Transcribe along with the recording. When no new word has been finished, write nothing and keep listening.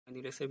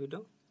Lecture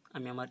video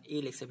আমি আমার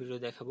এই লেকচার ভিডিও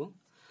দেখাবো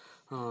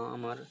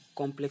আমার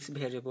কমপ্লেক্স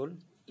ভেরিয়েবল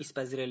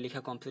স্পাইজেলের লেখা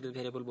কমপ্লেক্স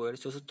ভেরিয়েবল বইয়ের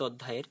 ৪র্থ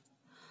অধ্যায়ের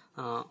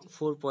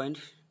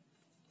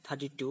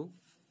 4.32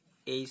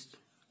 এই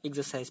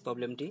এক্সারসাইজ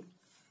প্রবলেমটি।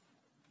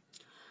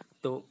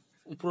 তো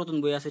পুরাতন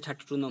বই আছে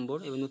 32 নম্বর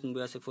এবং নতুন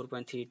বই আছে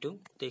 4.32।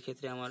 তো এই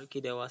ক্ষেত্রে আমার কি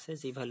দেওয়া আছে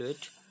যে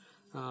evaluate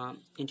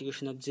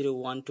integration of 0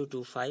 1 to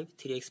 2 5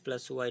 3x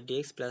plus y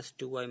dx plus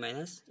 2y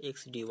minus x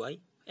dy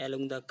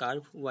along the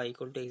curve y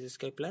equal to x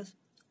square plus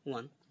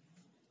 1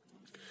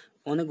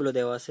 অনেকগুলো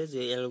দেওয়া আছে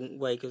যে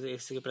y equal to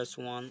x square plus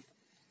 1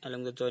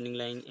 along the joining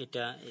line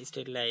এটা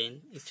straight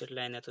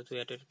line এত তো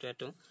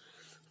এত।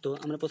 তো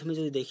আমরা প্রথমে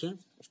যদি দেখি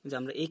যে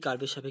আমরা এই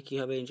কার্ভের সাথে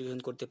কিভাবে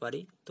ইন্টিগ্রেশন করতে পারি,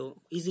 তো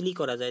ইজিলি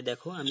করা যায়।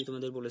 দেখো আমি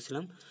তোমাদের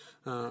বলেছিলাম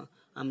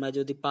আমরা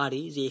যদি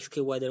পারি যে x কে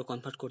y দ্বারা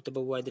কনভার্ট করতে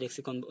বা y দ্বারা x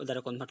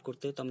দ্বারা কনভার্ট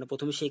করতে, তো আমরা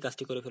প্রথমে সেই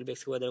কাজটি করে ফেলবো, x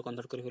কে y দ্বারা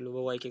কনভার্ট করে ফেলবো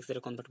বা y কে x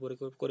দ্বারা কনভার্ট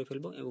করে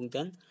ফেলবো এবং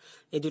দেন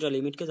এই দুটো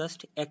লিমিটকে জাস্ট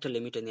একটা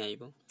লিমিটে নিয়ে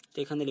আসবো। তো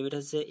এখানে লিমিট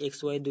আছে x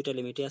y দুটো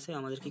লিমিটে আছে,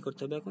 আমাদের কি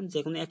করতে হবে এখন যে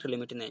কোনো একটা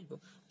লিমিটে নিয়ে আসবো।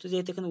 তো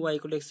যেহেতু এখানে y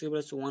equal to x square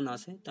plus 1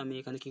 আছে, তো আমি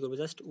এখানে কি করবো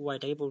জাস্ট y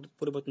টাকে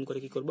পরিবর্তন করে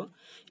কি করব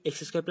x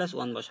square plus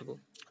 1 বসাবো,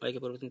 y কে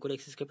পরিবর্তন করে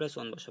x square plus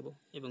 1 বসাবো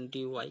এবং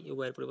dy y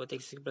এর পরিবর্তে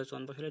x square plus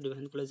 1 বসালে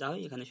ডিভিশন করলে যা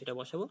হয় এখানে সেটা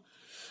বসাবো।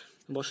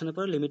 বসানোর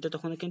পর লিমিটটা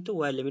তখন কিন্তু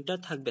y লিমিটটা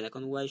থাকবে না,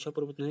 কারণ y সব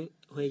পরিবর্তন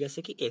হয়ে গেছে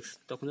কি x,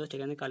 তখন জাস্ট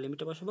এখানে কার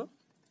লিমিটটা বসাবো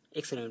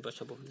x এর লিমিট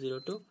বসাবো 0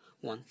 to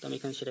 1। তো আমি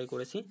এখানে সেটাই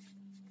করেছি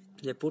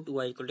যে put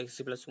y equal to x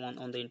plus 1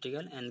 on the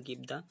integral and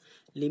give the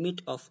limit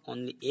of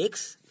only x।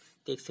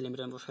 তো x এর লিমিট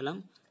আমি বসালাম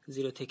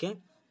 0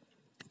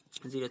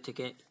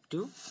 থেকে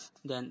 2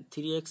 then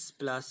 3x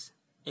plus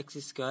x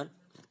square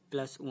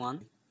plus 1।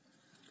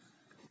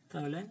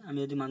 তাহলে আমি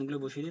যদি মানগুলো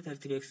বসিয়ে দিই তাহলে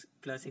 3x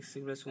plus x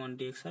plus 1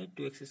 dx হয়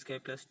 2x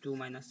square plus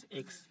 2 minus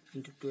x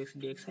into 2x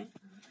dx হয়।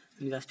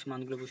 আমি জাস্ট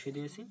মানগুলো বসিয়ে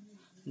দিয়েছি,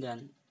 দেন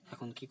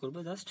এখন কি করব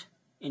জাস্ট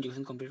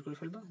ইন্টিগ্রেশন কমপ্লিট করে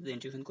ফেলবো। যে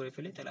ইন্টিগ্রেশন করে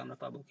ফেলি তাহলে আমরা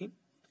পাবো কি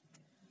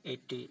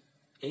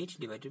 88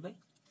 divided by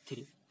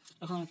 3।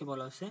 এখন আমাকে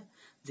বলা হচ্ছে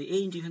যে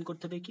এই ইন্টিগ্রেশন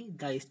করতে হবে কি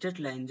the straight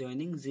line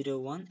joining 0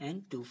 1 and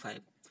 2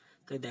 5।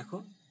 তো দেখো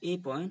এই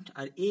পয়েন্ট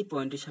আর এই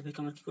পয়েন্টের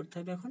সাপেক্ষে আমার কি করতে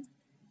হবে এখন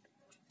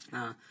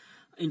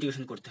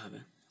ইন্টিগ্রেশন করতে হবে।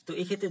 তো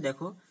এই ক্ষেত্রে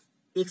দেখো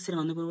x এর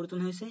মানও পরিবর্তন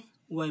হয়েছে,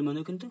 y এর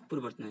মানও কিন্তু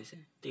পরিবর্তন হয়েছে।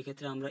 তো এই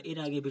ক্ষেত্রে আমরা এর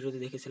আগে ভিডিওতে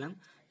দেখেছিলাম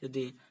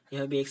যদি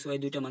এভাবে x y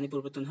দুইটা মানে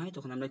পরিবর্তন হয়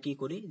তখন আমরা কি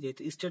করি,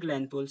 যেহেতু স্ট্রেট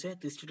লাইন বলছে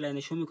তো স্ট্রেট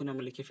লাইনের সমীকরণ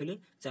আমরা লিখে ফেলি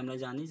যে আমরা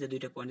জানি যে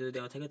দুইটা পয়েন্ট যদি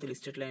দেওয়া থাকে তাহলে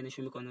স্ট্রেট লাইনের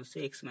সমীকরণ হচ্ছে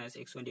x minus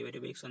x1 divided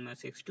by x1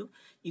 minus x2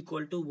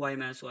 equal to y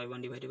minus y1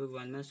 divided by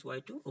y minus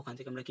y2। ওখান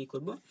থেকে আমরা কি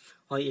করব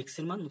হয় x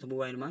এর মান অথবা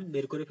y এর মান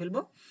বের করে ফেলবো,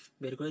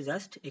 বের করে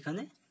জাস্ট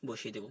এখানে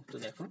বসিয়ে দেবো। তো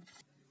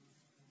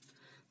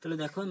তাহলে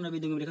দেখো আমরা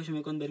বিদ্যুৎ রেখা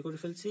সমীকরণ বের করে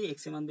ফেলছি, x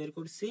এর মান বের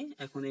করছি।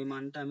 এখন এই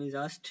মানটা আমি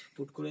জাস্ট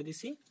পুট করে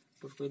দিছি,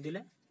 পুট করে দিলে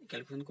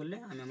ক্যালকুলেশন করলে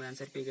আমি আমার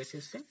অ্যান্সার পেয়ে গেছি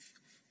হচ্ছে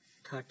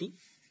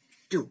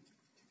 32।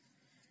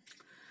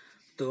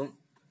 তো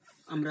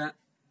আমরা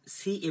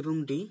সি এবং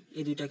ডি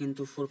এই দুইটা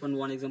কিন্তু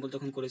 4.1 এক্সাম্পল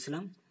তখন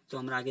করেছিলাম। তো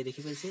আমরা আগে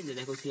দেখে ফেলছি যে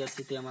দেখো সি আর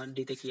সিতে আমার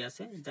ডিতে কি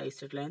আছে, the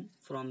straight line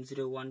from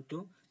 0 1 to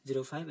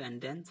 0 5 and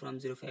then from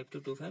 0 5 to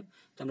 2 5।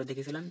 তো আমরা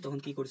দেখেছিলাম তখন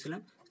কি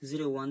করছিলাম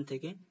 0 1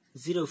 থেকে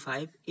 0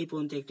 5 এই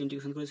পর্যন্ত একটা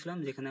ইন্টিগ্রেশন করেছিলাম,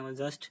 যেখানে আমরা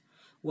জাস্ট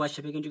y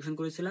সাপেক্ষে ইন্টিগ্রেশন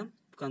করেছিলাম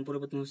কারণ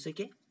পরিবর্তন হচ্ছে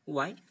কি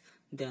y,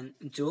 দেন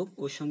যোগ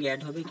ওর সঙ্গে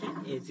অ্যাড হবে কি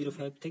 0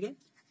 5 থেকে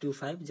 2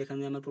 5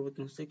 যেখানে আমার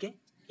পরিবর্তন হচ্ছে কি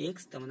x,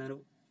 তার মানে আমরা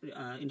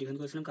ইন্টিগ্রেশন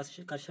করেছিলাম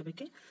কার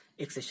সাপেক্ষে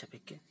x এর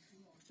সাপেক্ষে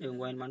এবং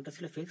y এর মানটা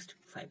ছিল ফিক্সড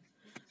 5।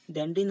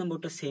 দেন ডি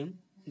নম্বরটা same,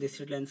 the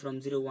straight line from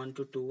 0 1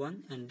 to 2 1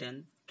 and then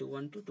 2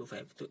 1 to 2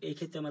 5। তো এই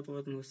ক্ষেত্রে আমার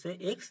পরিবর্তন হচ্ছে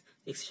x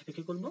এর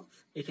সাপেক্ষে করব,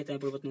 এই ক্ষেত্রে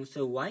আমার পরিবর্তন হচ্ছে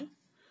y,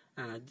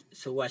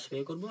 সো y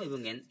সাপেক্ষে করব এবং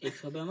n x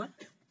হবে আমার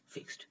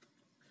ফিক্সড।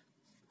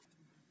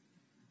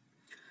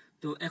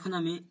 তো এখন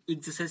আমি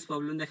এক্সারসাইজ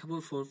প্রবলেম দেখাবো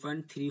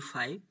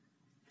 4.35।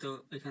 তো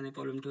এখানে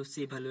প্রবলেমটা হচ্ছে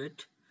evaluate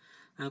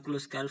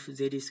close curve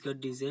z square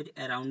dz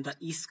around the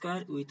e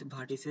square with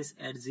vertices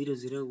at 0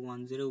 0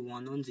 1 0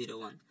 1 1 0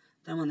 1।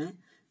 তার মানে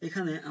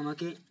এখানে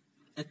আমাকে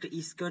একটা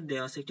ই স্কয়ার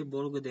দেওয়া আছে, একটি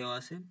বর্গ দেওয়া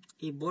আছে,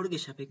 এই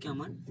বর্গের সাপেক্ষে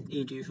আমার এই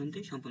ইন্টিগ্রেশনটি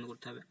সম্পন্ন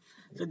করতে হবে।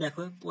 তো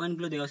দেখো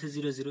পয়েন্টগুলো দেওয়া আছে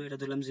 0 0, এটা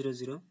ধরলাম 0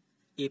 0,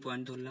 এই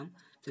পয়েন্ট ধরলাম।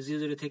 তো 0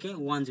 0 থেকে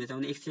 1 0, তার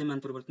মানে x এর মান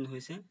পরিবর্তন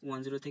হয়েছে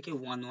 1 0 থেকে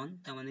 1 1,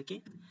 তার মানে কি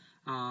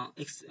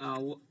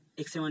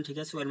x এর মান ঠিক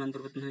আছে, y এর মান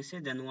পরিবর্তন হয়েছে,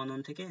 দেন 1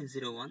 1 থেকে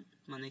 0 1,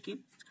 মানে কি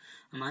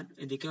আমার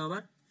এদিকে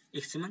আবার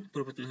x এর মান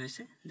পরিবর্তন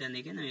হয়েছে। দেন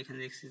এগেন আমি এখানে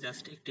দেখছি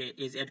জাস্ট একটা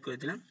এজ অ্যাড করে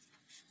দিলাম।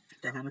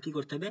 এখন আমার কি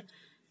করতে হবে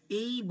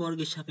এই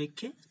বর্গের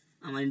সাপেক্ষে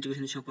আমার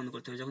ইন্টিগ্রেশন সম্পন্ন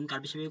করতে হবে। যখন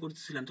কার্ভের সাপেক্ষে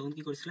করতেছিলাম তখন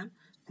কি করেছিলাম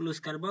ক্লোজ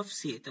কার্ভ অফ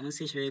সি, তখন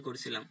সি সাপেক্ষে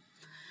করেছিলাম।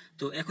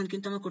 তো এখন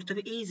কিন্তু আমার করতে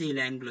হবে এই যে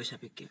লাইনগুলোর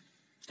সাপেক্ষে।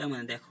 তার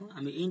মানে দেখো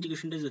আমি এই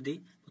ইন্টিগ্রেশনটা যদি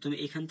প্রথমে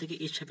এখান থেকে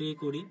এর সাপেক্ষে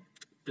করি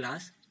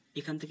প্লাস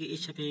এখান থেকে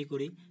এর সাপেক্ষে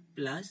করি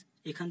প্লাস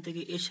এখান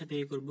থেকে এর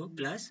সাপেক্ষে করব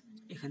প্লাস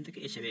এখান থেকে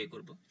এর সাপেক্ষে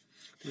করব,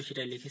 আমি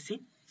সেটাই লিখেছি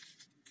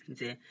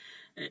যে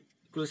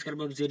close curve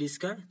of Z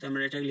square. তো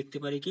আমরা এটা লিখতে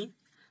পারি কি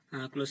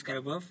ক্লোজ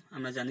কার্ভ অফ,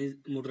 আমরা জানি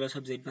মডুলাস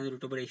অফ জেড মানে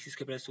root over x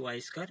square plus Y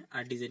square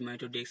আর ডিজেড মানে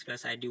two dx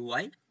plus I D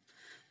Y.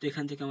 তো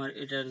এখান থেকে আমার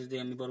এটা যদি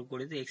আমি বর্গ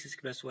করে দিই x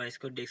square plus Y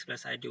square dx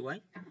plus I D Y.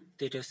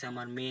 তো এটা হচ্ছে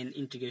আমার মেন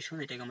ইন্টিগ্রেশন,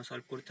 এটাকে আমার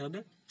সলভ করতে হবে।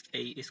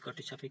 এই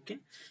স্কোয়ারটির সাপেক্ষে।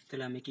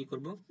 তাহলে আমি কি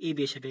করব, এ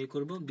বি এর সাপেক্ষে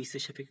করব, বি সি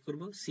এর সাপেক্ষে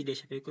করব, সি ডি এর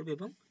সাপেক্ষে করব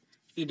এবং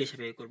ই ডি এর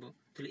সাপেক্ষে করব।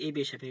 তাহলে এ বি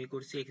এর সাপেক্ষে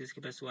করছি x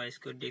square plus Y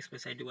square dx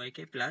plus I D Y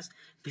K, plus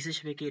B C এর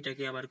সাপেক্ষে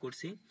এটাকে আবার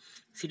করছি,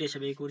 সি ডি এর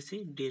সাপেক্ষে করছি,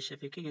 ডি এর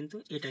সাপেক্ষে কিন্তু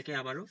এটাকে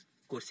আবারও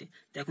করছি।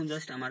 তো এখন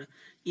জাস্ট আমার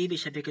এ বি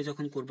এর সাপেক্ষে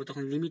যখন করব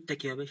তখন লিমিটটা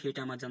কি হবে সেটা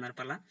আমার জানার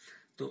পালা।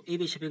 তো এ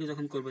বি এর সাপেক্ষে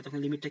যখন করব তখন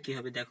লিমিটটা কি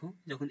হবে দেখো,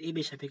 যখন এ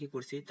বি এর সাপেক্ষে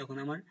করছি তখন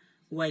আমার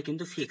ওয়াই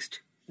কিন্তু ফিক্সড,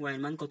 ওয়াই এর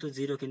মান কত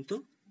 0 কিন্তু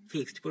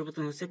ফিক্সড,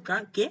 পরিবর্তন হচ্ছে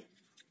কে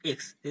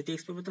এক্স, যেহেতু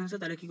এক্স পরিবর্তন হচ্ছে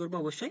তাহলে কি করবো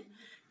অবশ্যই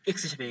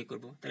এক্স এর সাপেক্ষে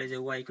করবো। তাহলে যে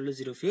Y equal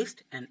 0 fixed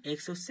and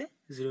x হচ্ছে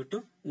 0 to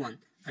 1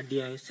 আর ডি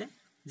হচ্ছে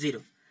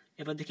 0।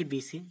 এবার দেখি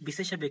বিসি,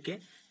 বিসির সাপেক্ষে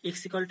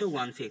এক্স ইকুয়াল টু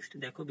 1 ফিক্সড,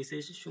 দেখো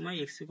বিসির সময়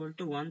এক্স ইকুয়াল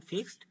টু 1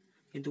 ফিক্সড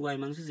কিন্তু ওয়াই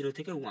মান হচ্ছে 0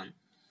 থেকে 1।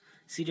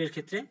 সি ডি এর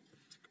ক্ষেত্রে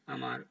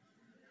আমার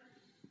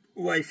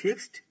ওয়াই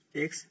ফিক্সড,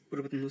 এক্স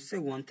পরিবর্তন হচ্ছে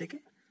 1 থেকে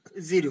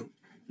 0,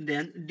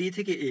 দেন ডি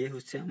থেকে এ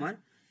হচ্ছে আমার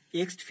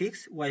এক্স ফিক্স,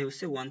 ওয়াই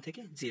হচ্ছে 1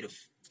 থেকে 0।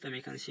 তো আমি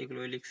এখানে সেগুলো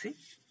লিখছি।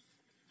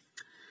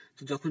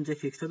 তো যখন যে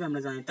ফিক্সড হবে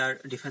আমরা জানি তার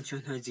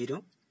ডিফারেন্সিয়েশন হয় 0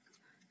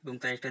 এবং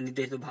তার একটা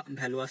নির্ধারিত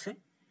ভ্যালু আছে।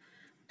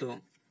 তো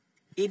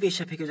এই বের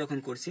সাপেক্ষে যখন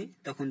করছি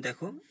তখন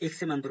দেখো এক্স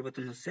এর মান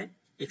পরিবর্তন হচ্ছে,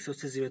 এক্স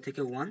হচ্ছে 0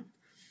 থেকে 1।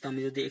 তো আমি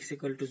যদি এক্স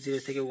ইকুয়াল টু 0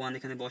 থেকে 1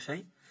 এখানে বসাই,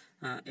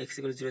 এক্স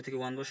ইকুয়াল 0 থেকে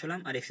 1 বসালাম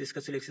আর এক্স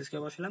স্কয়ার ছিল এক্স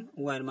স্কয়ার বসালাম,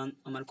 ওয়াই এর মান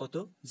আমার কত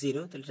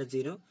 0, তাহলে এটা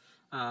 0,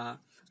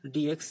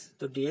 ডিএক্স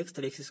তো ডিএক্স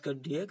তাহলে x square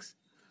dx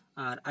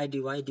R I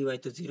dy, dy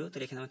তো 0,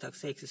 তাহলে এখানে আমার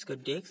থাকছে এক্স স্কয়ার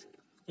ডিএক্স।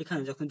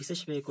 এখানে যখন বিশেষ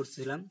ভাবে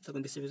করছিলাম তখন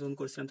যখন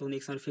করছিলাম তখন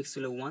এক্স আমার ফিক্স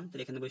ছিল 1,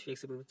 তাহলে এখানে বসে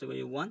এক্স এর পরিবর্তে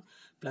 1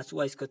 প্লাস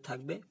ওয়াই স্কয়ার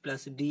থাকবে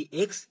প্লাস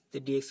ডিএক্স, তো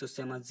ডিএক্স হচ্ছে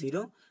আমার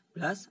 0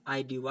 প্লাস আই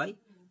ডিওয়াই,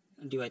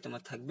 ডিওয়াই তো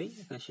আমার থাকবেই,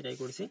 এখানে সেটাই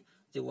করছি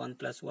যে 1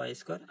 plus Y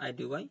square I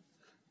dy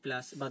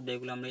plus বাদ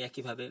বাকিগুলো আমরা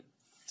একইভাবে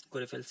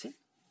করে ফেলছি।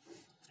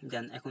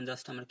 দেন এখন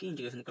জাস্ট আমার কি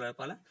ইন্টিগ্রেশন করার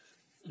পালা,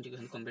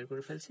 ইন্টিগ্রেশন কমপ্লিট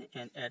করে ফেলছি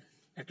এন্ড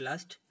এট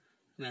লাস্ট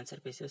আমি অ্যান্সার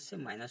পেয়েছি হচ্ছে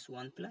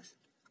 -1 প্লাস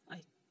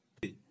আই।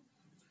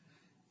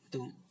 তো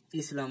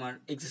এই ছিল আমার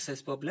এক্সারসাইজ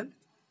প্রবলেম,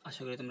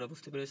 আশা করি তোমরা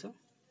বুঝতে পেরেছো।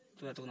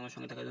 তো এতক্ষণ আমার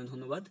সঙ্গে থাকার জন্য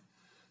ধন্যবাদ।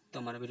 তো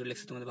আমার ভিডিও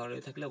লেকচার তোমাদের ভালো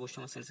লেগে থাকলে অবশ্যই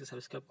আমার চ্যানেলকে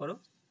সাবস্ক্রাইব করো,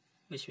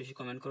 বেশি বেশি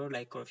কমেন্ট করো,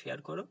 লাইক করো, শেয়ার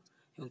করো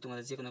এবং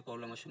তোমাদের যে কোনো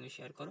প্রবলেম আমার সঙ্গে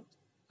শেয়ার করো।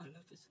 আল্লাহ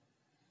হাফিজ।